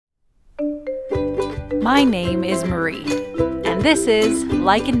My name is Marie, and this is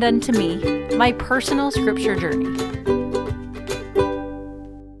Likened Unto Me, my personal scripture journey.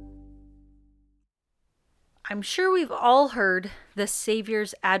 I'm sure we've all heard the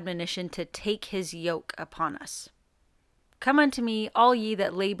Savior's admonition to take his yoke upon us. Come unto me, all ye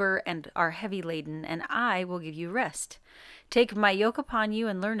that labor and are heavy laden, and I will give you rest. Take my yoke upon you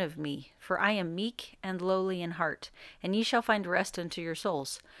and learn of me, for I am meek and lowly in heart, and ye shall find rest unto your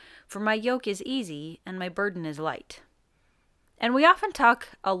souls. For my yoke is easy and my burden is light. And we often talk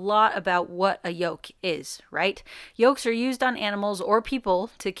a lot about what a yoke is, right? Yokes are used on animals or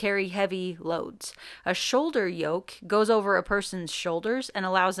people to carry heavy loads. A shoulder yoke goes over a person's shoulders and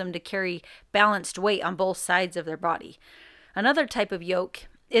allows them to carry balanced weight on both sides of their body. Another type of yoke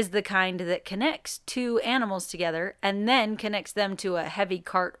is the kind that connects two animals together and then connects them to a heavy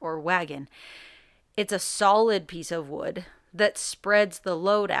cart or wagon. It's a solid piece of wood that spreads the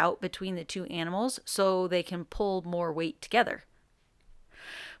load out between the two animals so they can pull more weight together.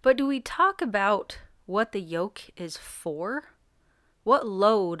 But do we talk about what the yoke is for? What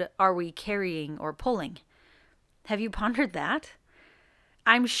load are we carrying or pulling? Have you pondered that?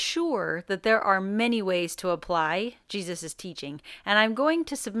 I'm sure that there are many ways to apply Jesus' teaching, and I'm going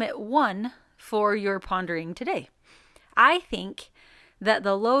to submit one for your pondering today. I think that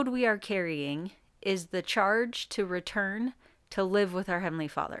the load we are carrying is the charge to return to live with our Heavenly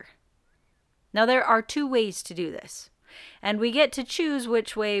Father. Now, there are two ways to do this, and we get to choose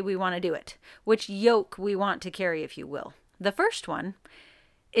which way we want to do it, which yoke we want to carry, if you will. The first one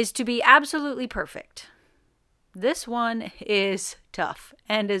is to be absolutely perfect. This one is tough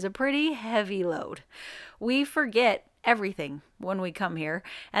and is a pretty heavy load. We forget everything when we come here,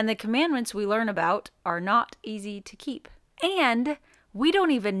 and the commandments we learn about are not easy to keep. And we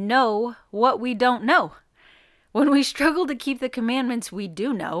don't even know what we don't know. When we struggle to keep the commandments we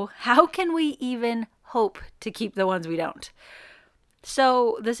do know, how can we even hope to keep the ones we don't?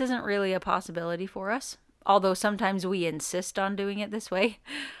 So this isn't really a possibility for us, although sometimes we insist on doing it this way.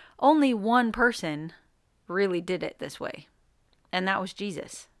 Only one person really did it this way, and that was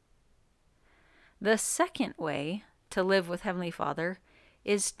Jesus. The second way to live with Heavenly Father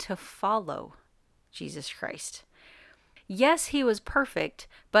is to follow Jesus Christ. Yes, he was perfect,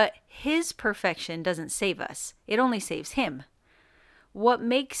 but his perfection doesn't save us. It only saves him. What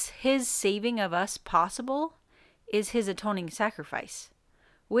makes his saving of us possible is his atoning sacrifice,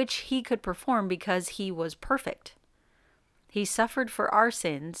 which he could perform because he was perfect. He suffered for our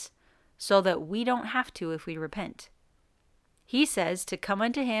sins so that we don't have to if we repent. He says to come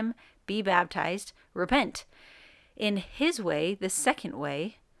unto him, be baptized, repent. In his way, the second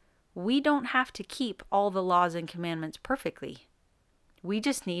way, we don't have to keep all the laws and commandments perfectly. We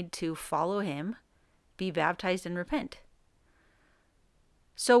just need to follow him, be baptized, and repent.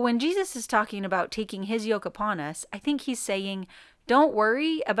 So when Jesus is talking about taking his yoke upon us, I think he's saying, don't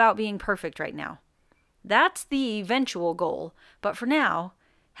worry about being perfect right now. That's the eventual goal, but for now,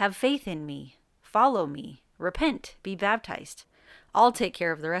 have faith in me, follow me, repent, be baptized. I'll take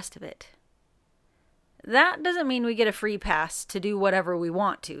care of the rest of it. That doesn't mean we get a free pass to do whatever we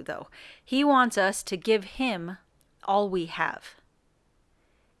want to, though. He wants us to give him all we have.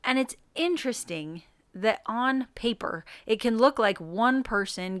 And it's interesting that on paper, it can look like one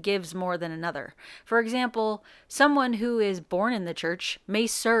person gives more than another. For example, someone who is born in the church may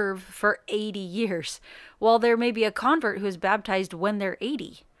serve for 80 years, while there may be a convert who is baptized when they're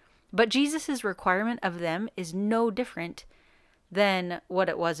 80. But Jesus' requirement of them is no different than what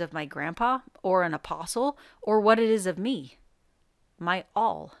it was of my grandpa or an apostle or what it is of me. My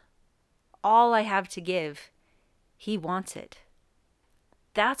all I have to give, he wants it.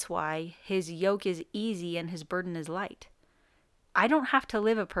 That's why his yoke is easy and his burden is light. I don't have to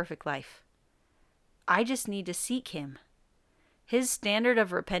live a perfect life. I just need to seek him. His standard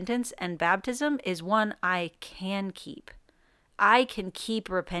of repentance and baptism is one I can keep. I can keep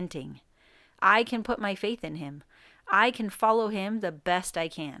repenting. I can put my faith in him. I can follow him the best I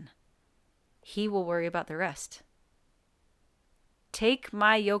can. He will worry about the rest. Take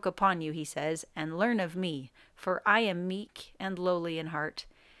my yoke upon you, he says, and learn of me, for I am meek and lowly in heart,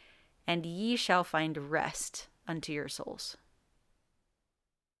 and ye shall find rest unto your souls.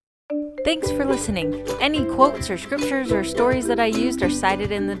 Thanks for listening. Any quotes or scriptures or stories that I used are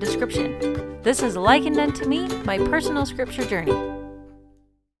cited in the description. This is Likened Unto Me, my personal scripture journey.